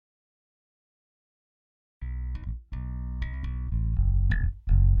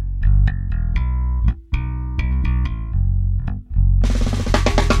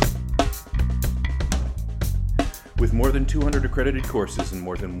200 accredited courses and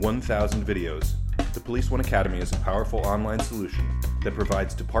more than 1,000 videos, the Police One Academy is a powerful online solution that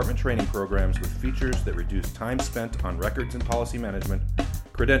provides department training programs with features that reduce time spent on records and policy management,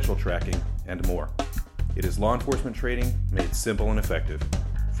 credential tracking, and more. It is law enforcement training made simple and effective.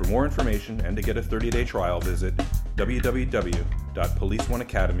 For more information and to get a 30-day trial, visit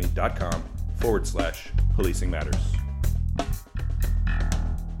www.policeoneacademy.com/policing matters.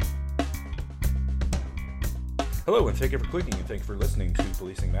 Hello, and thank you for clicking, and thank you for listening to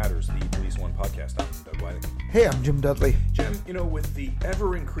Policing Matters, the Police One podcast. I'm Doug Whiting. Hey, I'm Jim Dudley. Jim, with the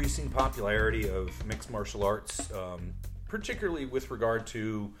ever-increasing popularity of mixed martial arts, particularly with regard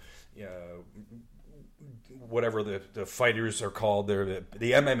to whatever the fighters are called, they're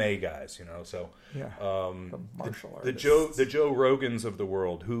the MMA guys, so the martial arts, the Joe Rogans of the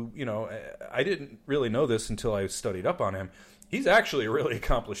world, who I didn't really know this until I studied up on him. He's actually a really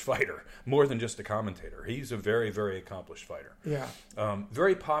accomplished fighter, more than just a commentator. He's a very, very accomplished fighter. Yeah,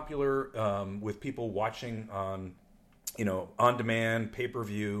 very popular with people watching on on demand,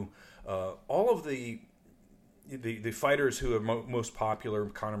 pay-per-view. All of the fighters who are most popular,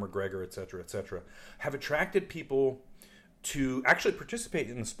 Conor McGregor, et cetera, have attracted people to actually participate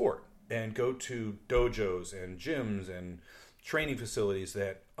in the sport and go to dojos and gyms and training facilities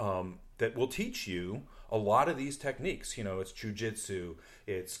that will teach you a lot of these techniques. It's jiu-jitsu,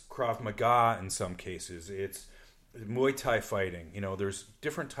 it's Krav Maga in some cases, it's Muay Thai fighting. There's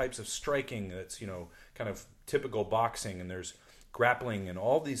different types of striking that's, kind of typical boxing, and there's grappling and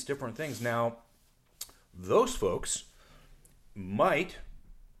all these different things. Now, those folks might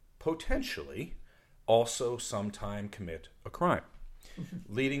potentially also sometime commit a crime,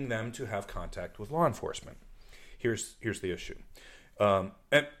 leading them to have contact with law enforcement. Here's the issue. And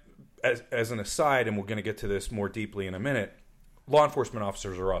as an aside, and we're going to get to this more deeply in a minute, law enforcement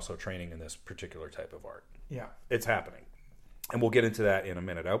officers are also training in this particular type of art. Yeah. It's happening. And we'll get into that in a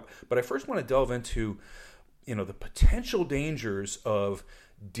minute. But I first want to delve into, the potential dangers of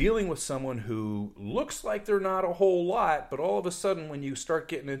dealing with someone who looks like they're not a whole lot, but all of a sudden when you start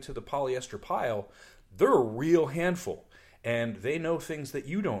getting into the polyester pile, they're a real handful. And they know things that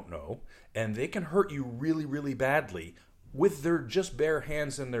you don't know, and they can hurt you really, really badly with their just bare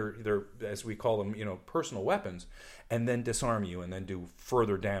hands and their as we call them, personal weapons, and then disarm you and then do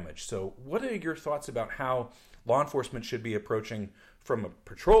further damage. So what are your thoughts about how law enforcement should be approaching, from a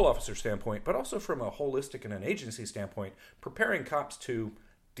patrol officer standpoint, but also from a holistic and an agency standpoint, preparing cops to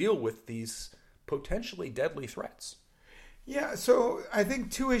deal with these potentially deadly threats? Yeah, so I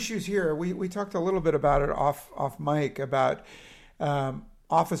think two issues here. We talked a little bit about it off mic about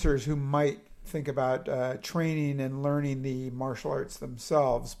officers who might think about training and learning the martial arts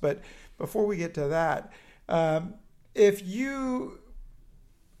themselves. But before we get to that, if you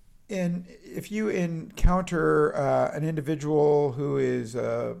encounter an individual who is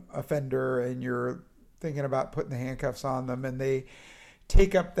a offender and you're thinking about putting the handcuffs on them, and they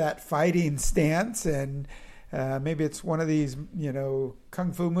take up that fighting stance, and maybe it's one of these,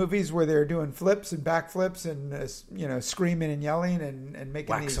 kung fu movies where they're doing flips and backflips and, screaming and yelling and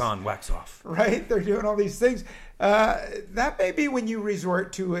making wax on, wax off. Right? They're doing all these things. That may be when you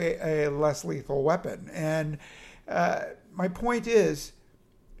resort to a less lethal weapon. And my point is,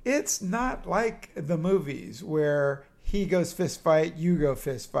 it's not like the movies where he goes fist fight, you go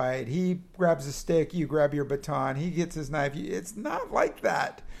fist fight. He grabs a stick, you grab your baton. He gets his knife. It's not like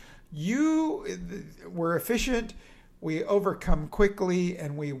that. We're efficient, we overcome quickly,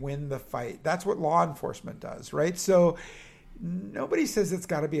 and we win the fight. That's what law enforcement does, right? So nobody says it's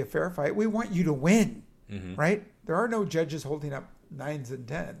got to be a fair fight. We want you to win, right? There are no judges holding up 9s and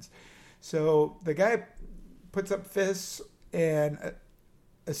 10s. So the guy puts up fists and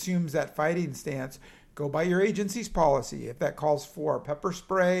assumes that fighting stance. Go by your agency's policy. If that calls for pepper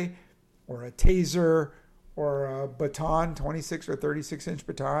spray or a taser or a baton, 26 or 36-inch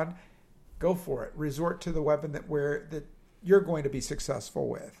baton, go for it. Resort to the weapon that you're going to be successful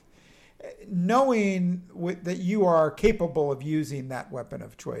with, knowing that you are capable of using that weapon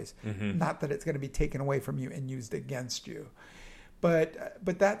of choice. Not that it's going to be taken away from you and used against you. But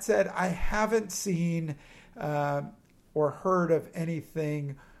that said, I haven't seen or heard of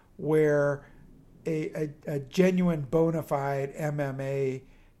anything where a genuine bona fide MMA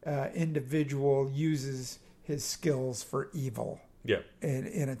individual uses his skills for evil. Yeah.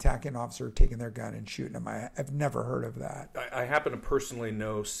 In attacking an officer, taking their gun and shooting them. I've never heard of that. I happen to personally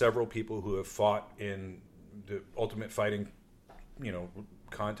know several people who have fought in the Ultimate Fighting,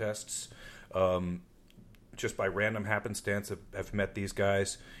 contests. just by random happenstance have met these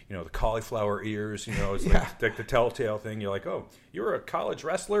guys. You know, the cauliflower ears. You know, it's Yeah. like the telltale thing. You're like, oh, you were a college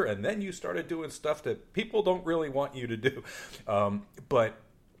wrestler, and then you started doing stuff that people don't really want you to do. But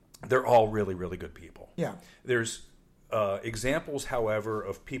they're all really, really good people. Yeah. There's examples, however,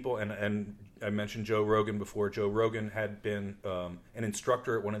 of people, and I mentioned Joe Rogan before. Joe Rogan had been an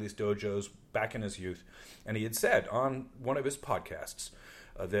instructor at one of these dojos back in his youth, and he had said on one of his podcasts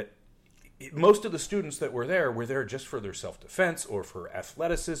that most of the students that were there just for their self-defense or for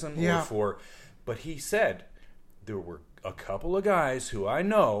athleticism Yeah. but he said there were a couple of guys who I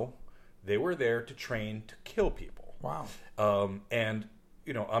know, they were there to train to kill people. Wow. And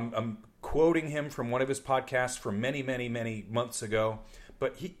you know, I'm quoting him from one of his podcasts from many, many, many months ago.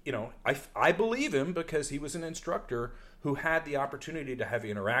 But he, you know, I believe him because he was an instructor who had the opportunity to have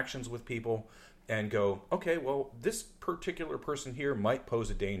interactions with people and go, okay, well, this particular person here might pose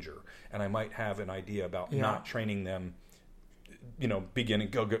a danger, and I might have an idea about not training them, you know,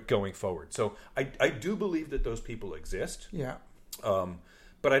 going forward. So I do believe that those people exist. Yeah.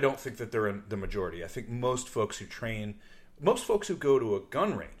 But I don't think that they're in the majority. I think most folks who go to a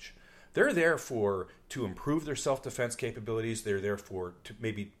gun range, they're there to improve their self-defense capabilities. They're there to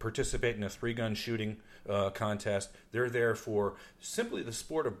maybe participate in a 3-gun shooting contest. They're there for simply the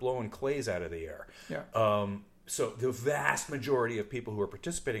sport of blowing clays out of the air. Yeah. So the vast majority of people who are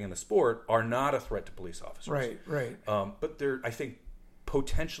participating in the sport are not a threat to police officers. Right. But there, I think,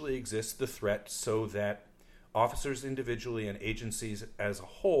 potentially exists the threat so that officers individually and agencies as a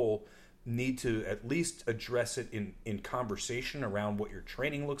whole need to at least address it in conversation around what your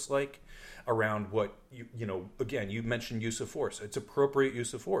training looks like, around what, you know, again, you mentioned use of force. It's appropriate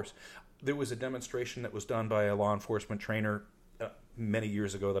use of force. There was a demonstration that was done by a law enforcement trainer many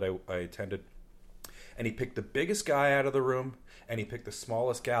years ago that I attended, and he picked the biggest guy out of the room, and he picked the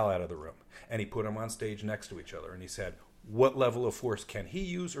smallest gal out of the room, and he put them on stage next to each other, and he said, what level of force can he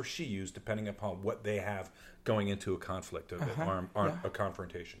use or she use depending upon what they have going into a conflict, a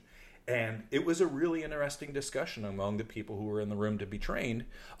confrontation. And it was a really interesting discussion among the people who were in the room to be trained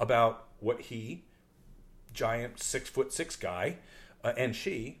about what he, giant 6'6" guy, and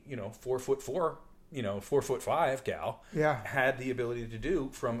she, you know, 4'4", you know, 4'5" gal, had the ability to do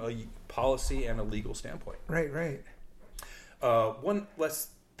from a policy and a legal standpoint. Right. One last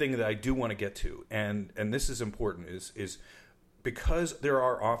thing that I do want to get to, and this is important, is because there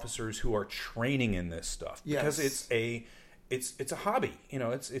are officers who are training in this stuff, because it's a hobby, you know,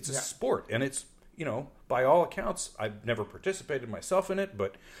 it's a sport, and it's, you know, by all accounts, I've never participated myself in it,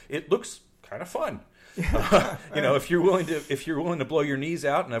 but it looks kind of fun. You know, if you're willing to blow your knees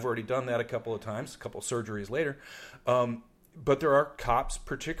out, and I've already done that a couple of times, a couple of surgeries later. But there are cops,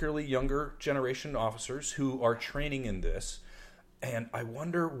 particularly younger generation officers, who are training in this, and I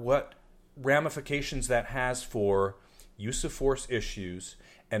wonder what ramifications that has for use of force issues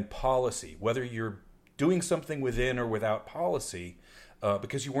and policy, whether you're doing something within or without policy,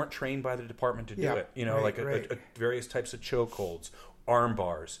 because you weren't trained by the department to do it. You know, various types of chokeholds, arm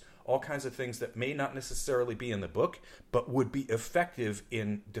bars, all kinds of things that may not necessarily be in the book, but would be effective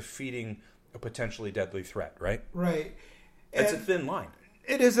in defeating a potentially deadly threat, right? Right. It's a thin line.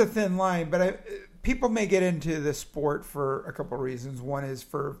 It is a thin line, but people may get into the sport for a couple of reasons. One is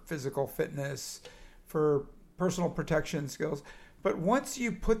for physical fitness, for personal protection skills. But once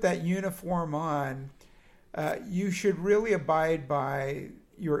you put that uniform on, you should really abide by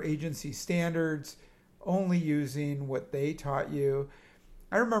your agency standards, only using what they taught you.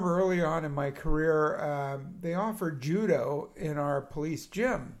 I remember early on in my career, they offered judo in our police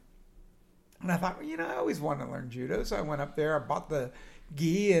gym. And I thought, well, you know, I always wanted to learn judo. So I went up there, I bought the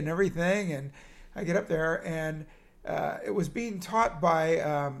gi and everything, and I get up there, and it was being taught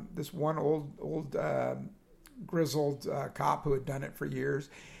by this one old grizzled cop who had done it for years.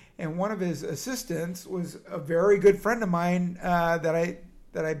 And one of his assistants was a very good friend of mine that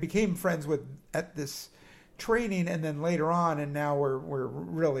I became friends with at this training, and then later on, and now we're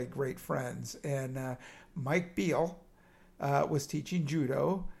really great friends. And Mike Beal was teaching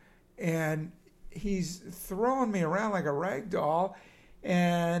judo, and he's throwing me around like a rag doll,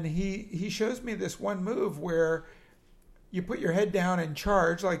 and he shows me this one move where you put your head down and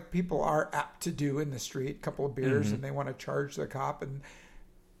charge, like people are apt to do in the street, a couple of beers, and they want to charge the cop and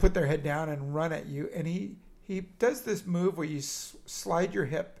put their head down and run at you. And he does this move where you slide your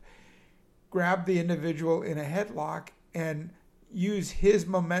hip, grab the individual in a headlock, and use his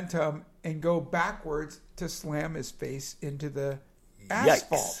momentum and go backwards to slam his face into the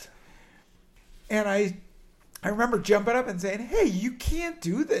asphalt. Yikes. And I remember jumping up and saying, hey, you can't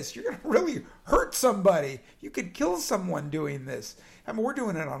do this. You're going to really hurt somebody. You could kill someone doing this. I mean, we're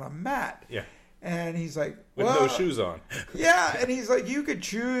doing it on a mat. Yeah. And he's like, with well, no shoes on. Yeah, and he's like, you could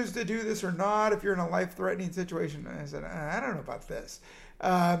choose to do this or not if you're in a life-threatening situation. And I said, I don't know about this.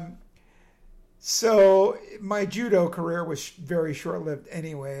 So my judo career was very short-lived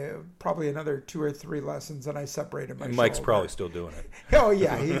anyway. Probably another 2 or 3 lessons, and I separated my. And Mike's shoulder. probably still doing it. Oh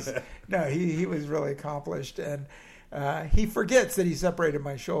yeah, he was really accomplished, and he forgets that he separated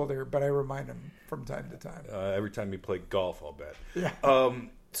my shoulder, but I remind him from time to time. Every time you play golf, I'll bet. Yeah.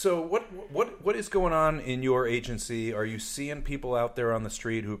 So what is going on in your agency? Are you seeing people out there on the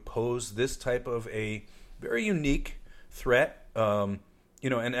street who pose this type of a very unique threat? And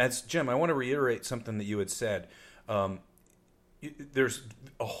as Jim, I want to reiterate something that you had said. There's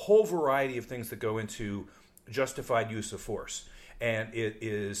a whole variety of things that go into justified use of force. And it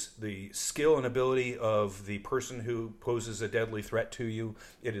is the skill and ability of the person who poses a deadly threat to you.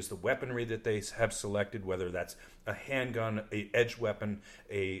 It is the weaponry that they have selected, whether that's a handgun, a edged weapon,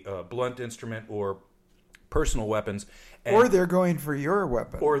 a blunt instrument, or personal weapons. Or they're going for your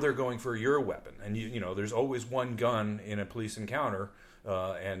weapon. And, there's always one gun in a police encounter.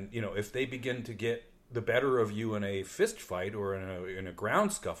 If they begin to get the better of you in a fist fight or in a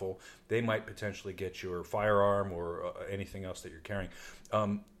ground scuffle, they might potentially get your firearm or anything else that you're carrying.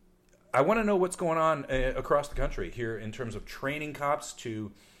 I want to know what's going on across the country here in terms of training cops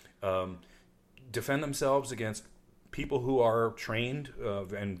to defend themselves against people who are trained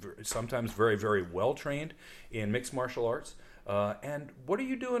and sometimes very, very well trained in mixed martial arts. And what are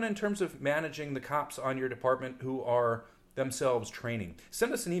you doing in terms of managing the cops on your department who are themselves training?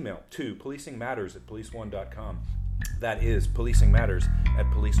 Send us an email to policingmatters@policeone.com. That is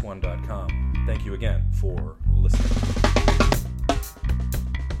policingmatters@policeone.com. Thank you again for listening.